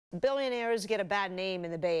Billionaires get a bad name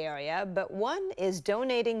in the Bay Area, but one is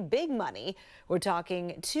donating big money. We're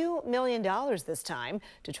talking $2 million this time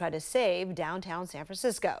to try to save downtown San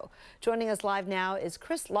Francisco. Joining us live now is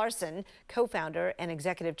Chris Larson, co-founder and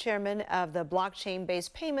executive chairman of the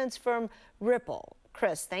blockchain-based payments firm Ripple.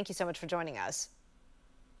 Chris, thank you so much for joining us.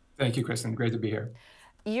 Thank you, Kristen. Great to be here.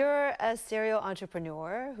 You're a serial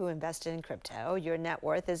entrepreneur who invested in crypto. Your net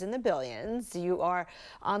worth is in the billions. You are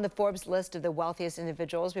on the Forbes list of the wealthiest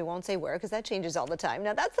individuals. We won't say where because that changes all the time.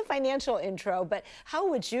 Now, that's the financial intro, but how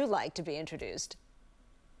would you like to be introduced?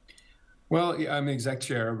 Well, yeah, I'm the exec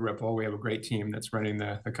chair of Ripple. We have a great team that's running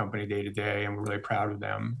the company day to day, and we're really proud of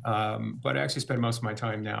them. But I actually spend most of my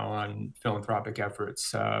time now on philanthropic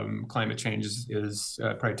efforts. Climate change is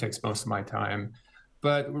probably takes most of my time.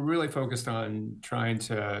 But we're really focused on trying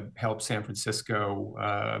to help San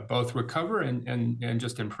Francisco both recover and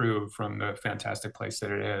just improve from the fantastic place that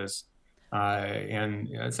it is. And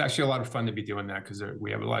it's actually a lot of fun to be doing that because we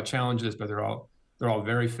have a lot of challenges, but they're all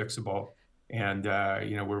very fixable. And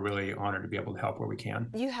we're really honored to be able to help where we can.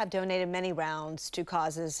 You have donated many rounds to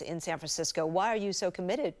causes in San Francisco. Why are you so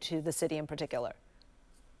committed to the city in particular?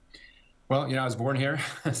 Well, I was born here.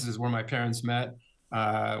 This is where my parents met.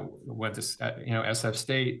 Went to SF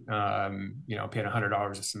State. Paid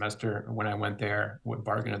 $100 a semester when I went there. What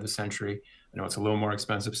bargain of the century? I know it's a little more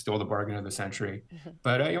expensive, still the bargain of the century.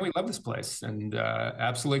 But we love this place, and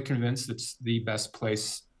absolutely convinced it's the best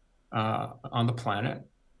place on the planet.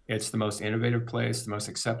 It's the most innovative place, the most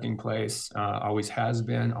accepting place. Always has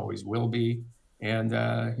been, always will be, and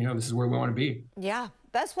this is where we want to be. Yeah,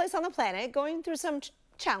 best place on the planet. Going through some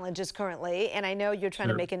challenges currently, and I know you're trying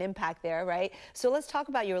to make an impact there, right? So let's talk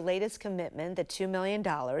about your latest commitment, the $2 million.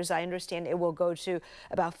 I understand it will go to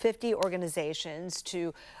about 50 organizations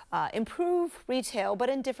to improve retail, but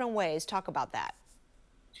in different ways. Talk about that.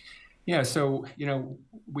 Yeah, so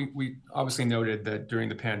we obviously noted that during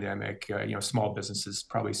the pandemic, small businesses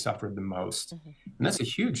probably suffered the most, and that's a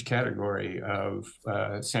huge category of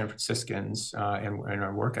San Franciscans and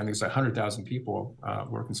our work. I think it's 100,000 people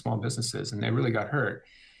work in small businesses, and they really got hurt.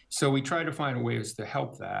 So we tried to find ways to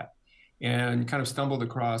help that, and kind of stumbled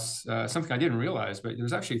across something I didn't realize, but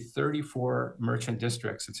there's actually 34 merchant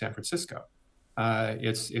districts in San Francisco.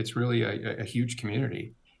 It's really a huge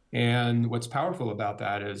community. And what's powerful about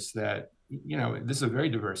that is that, this is a very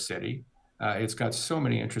diverse city. It's got so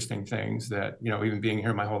many interesting things that, even being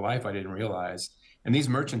here my whole life, I didn't realize. And these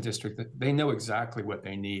merchant districts, they know exactly what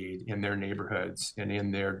they need in their neighborhoods and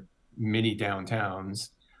in their mini downtowns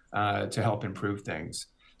to help improve things.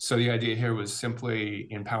 So the idea here was simply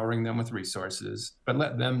empowering them with resources, but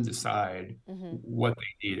let them decide what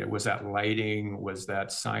they needed. Was that lighting? Was that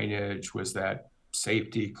signage? Was that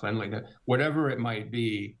safety, cleanliness? Whatever it might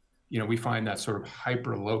be, we find that sort of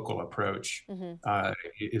hyper-local approach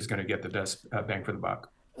is going to get the best bang for the buck.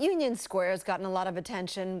 Union Square has gotten a lot of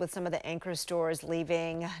attention with some of the anchor stores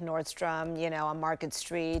leaving, Nordstrom, on Market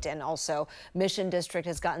Street, and also Mission District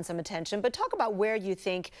has gotten some attention. But talk about where you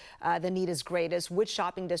think the need is greatest. Which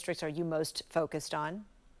shopping districts are you most focused on?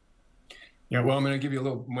 Yeah, well, I'm going to give you a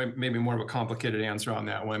little, maybe more of a complicated answer on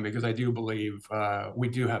that one, because I do believe we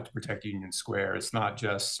do have to protect Union Square. It's not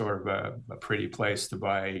just sort of a pretty place to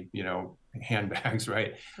buy, handbags,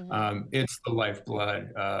 right? It's the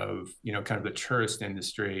lifeblood of, kind of the tourist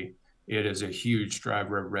industry. It is a huge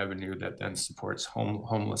driver of revenue that then supports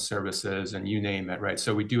homeless services and you name it, right?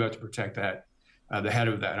 So we do have to protect that. The head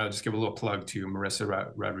of that, and I'll just give a little plug to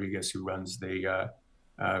Marissa Rodriguez, who runs the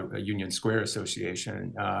Union Square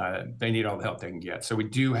Association. They need all the help they can get. So we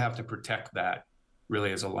do have to protect that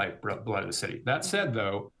really as a lifeblood of the city. That said,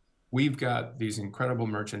 though, we've got these incredible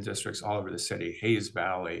merchant districts all over the city: Hayes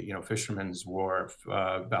Valley, Fisherman's Wharf,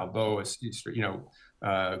 Balboa,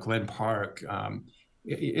 Glen Park.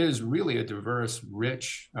 It is really a diverse,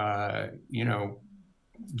 rich,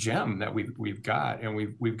 gem that we've got, and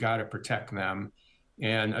we've got to protect them.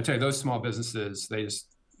 And I tell you, those small businesses, they just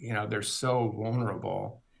they're so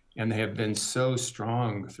vulnerable, and they have been so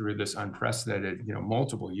strong through this unprecedented,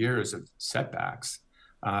 multiple years of setbacks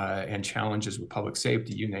and challenges with public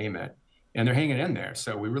safety, you name it. And they're hanging in there.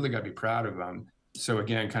 So we really got to be proud of them. So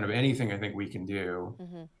again, kind of anything I think we can do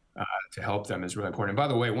to help them is really important. And by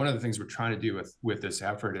the way, one of the things we're trying to do with this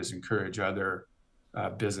effort is encourage other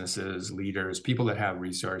businesses, leaders, people that have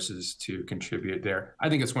resources to contribute there. I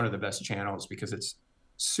think it's one of the best channels because it's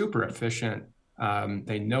super efficient.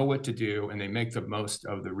 They know what to do, and they make the most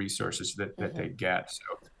of the resources that they get. So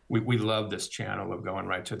we love this channel of going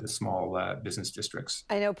right to the small business districts.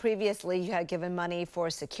 I know previously you had given money for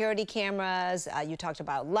security cameras. You talked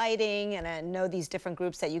about lighting, and I know these different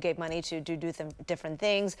groups that you gave money to do different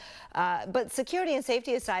things. But security and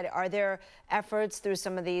safety aside, are there efforts through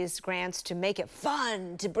some of these grants to make it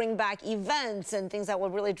fun, to bring back events and things that will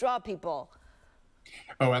really draw people?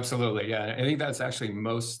 Oh, absolutely. Yeah. I think that's actually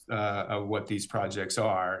most of what these projects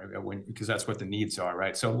are because that's what the needs are,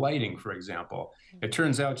 right? So lighting, for example, it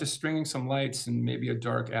turns out just stringing some lights in maybe a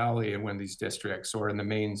dark alley in one of these districts or in the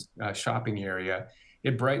main shopping area,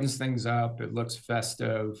 it brightens things up. It looks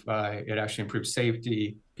festive. It actually improves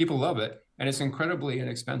safety. People love it. And it's incredibly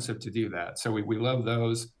inexpensive to do that. So we love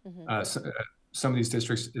those. Some of these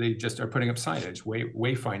districts, they just are putting up signage,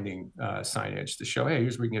 wayfinding signage to show, hey,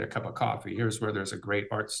 here's where you can get a cup of coffee. Here's where there's a great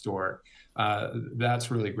art store. That's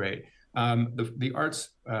really great. The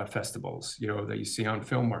arts festivals, that you see on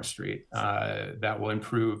Fillmore Street, that will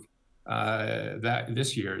improve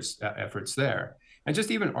this year's efforts there. And just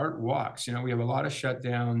even art walks. We have a lot of shut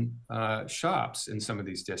down shops in some of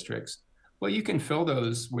these districts. Well, you can fill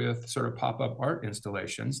those with sort of pop-up art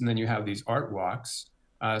installations, and then you have these art walks.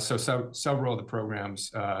 So several of the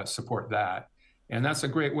programs support that. And that's a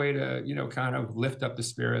great way to, kind of lift up the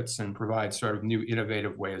spirits and provide sort of new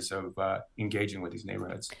innovative ways of engaging with these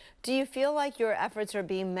neighborhoods. Do you feel like your efforts are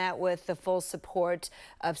being met with the full support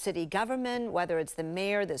of city government, whether it's the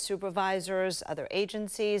mayor, the supervisors, other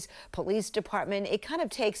agencies, police department? It kind of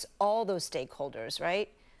takes all those stakeholders, right?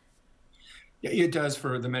 Yeah, it does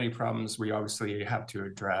for the many problems we obviously have to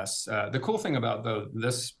address. The cool thing about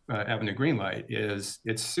this Avenue Greenlight is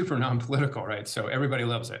it's super non-political, right? So everybody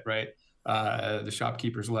loves it, right? The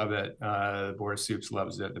shopkeepers love it. The Board of Soups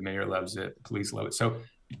loves it. The mayor loves it. The police love it. So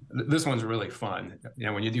this one's really fun.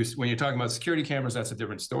 When you're talking about security cameras, that's a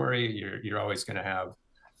different story. You're always going to have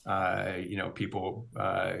people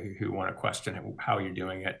who want to question how you're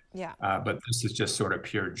doing it. Yeah. But this is just sort of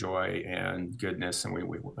pure joy and goodness, and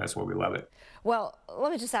that's why we love it. Well,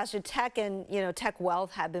 let me just ask you, tech and tech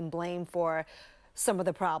wealth have been blamed for some of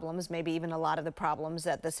the problems, maybe even a lot of the problems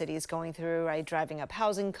that the city is going through, right? Driving up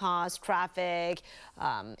housing costs, traffic,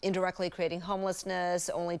 indirectly creating homelessness,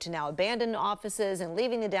 only to now abandon offices and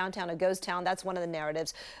leaving the downtown a ghost town. That's one of the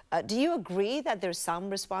narratives. Do you agree that there's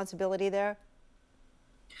some responsibility there?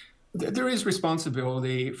 There is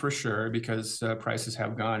responsibility for sure because prices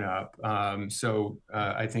have gone up. So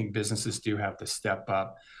I think businesses do have to step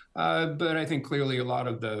up. But I think clearly a lot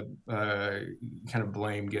of the kind of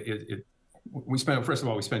blame, first of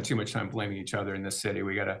all, we spend too much time blaming each other in this city.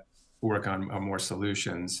 We got to work on more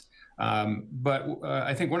solutions. But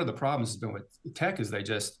I think one of the problems has been with tech is they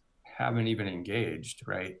just haven't even engaged,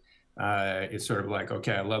 right? It's sort of like,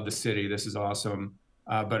 okay, I love the city. This is awesome.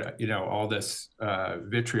 But all this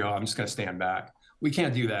vitriol, I'm just going to stand back. We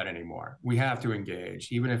can't do that anymore. We have to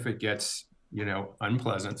engage, even if it gets,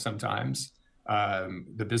 unpleasant sometimes.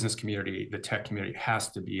 The business community, the tech community has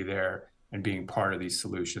to be there and being part of these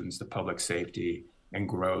solutions, the public safety and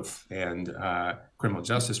growth and criminal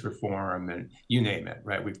justice reform and you name it,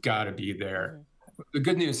 right? We've got to be there. The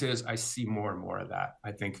good news is I see more and more of that.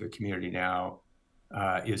 I think the community now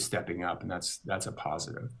is stepping up, and that's a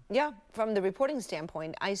positive. Yeah, from the reporting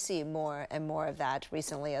standpoint, I see more and more of that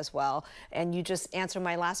recently as well. And you just answered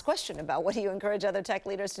my last question about what do you encourage other tech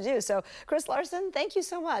leaders to do. So, Chris Larson, thank you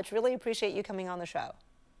so much. Really appreciate you coming on the show.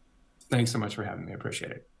 Thanks so much for having me. I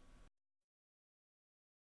appreciate it.